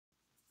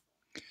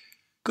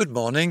Good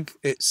morning.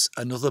 It's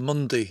another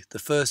Monday, the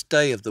first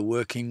day of the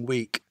working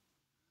week.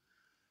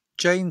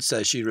 Jane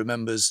says she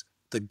remembers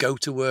the Go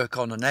to Work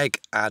on an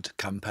Egg ad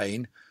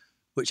campaign,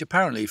 which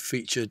apparently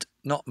featured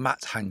not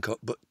Matt Hancock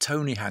but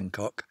Tony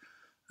Hancock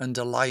and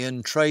a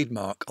lion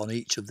trademark on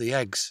each of the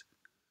eggs.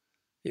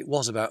 It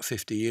was about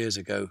 50 years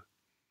ago.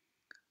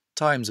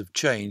 Times have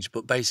changed,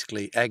 but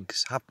basically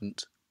eggs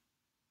haven't.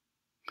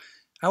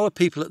 Our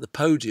people at the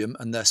podium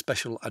and their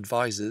special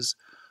advisors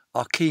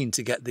are keen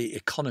to get the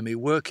economy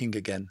working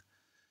again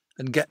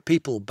and get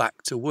people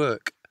back to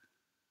work.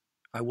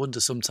 I wonder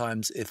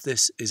sometimes if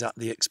this is at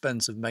the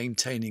expense of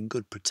maintaining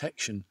good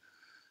protection,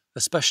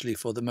 especially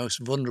for the most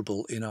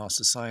vulnerable in our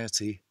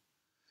society.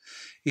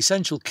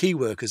 Essential key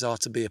workers are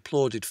to be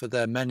applauded for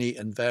their many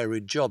and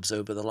varied jobs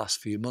over the last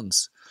few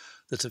months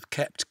that have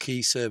kept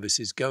key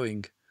services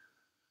going.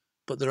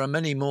 But there are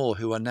many more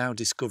who are now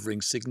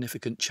discovering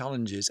significant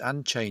challenges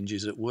and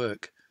changes at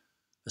work,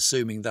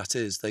 assuming that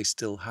is, they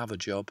still have a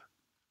job.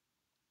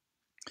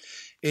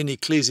 In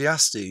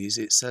Ecclesiastes,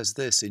 it says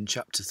this in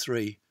chapter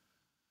 3,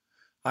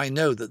 I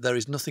know that there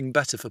is nothing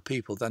better for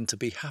people than to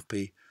be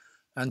happy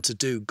and to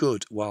do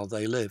good while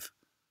they live,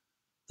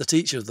 that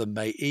each of them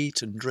may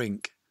eat and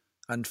drink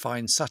and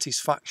find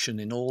satisfaction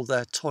in all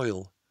their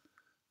toil.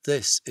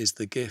 This is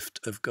the gift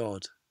of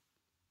God.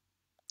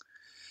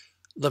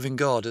 Loving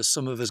God, as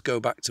some of us go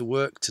back to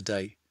work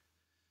today,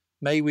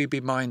 may we be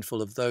mindful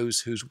of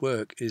those whose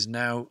work is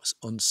now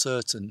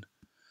uncertain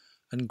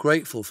and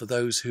grateful for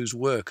those whose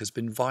work has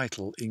been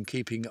vital in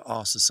keeping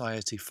our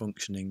society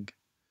functioning.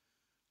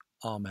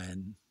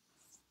 Amen.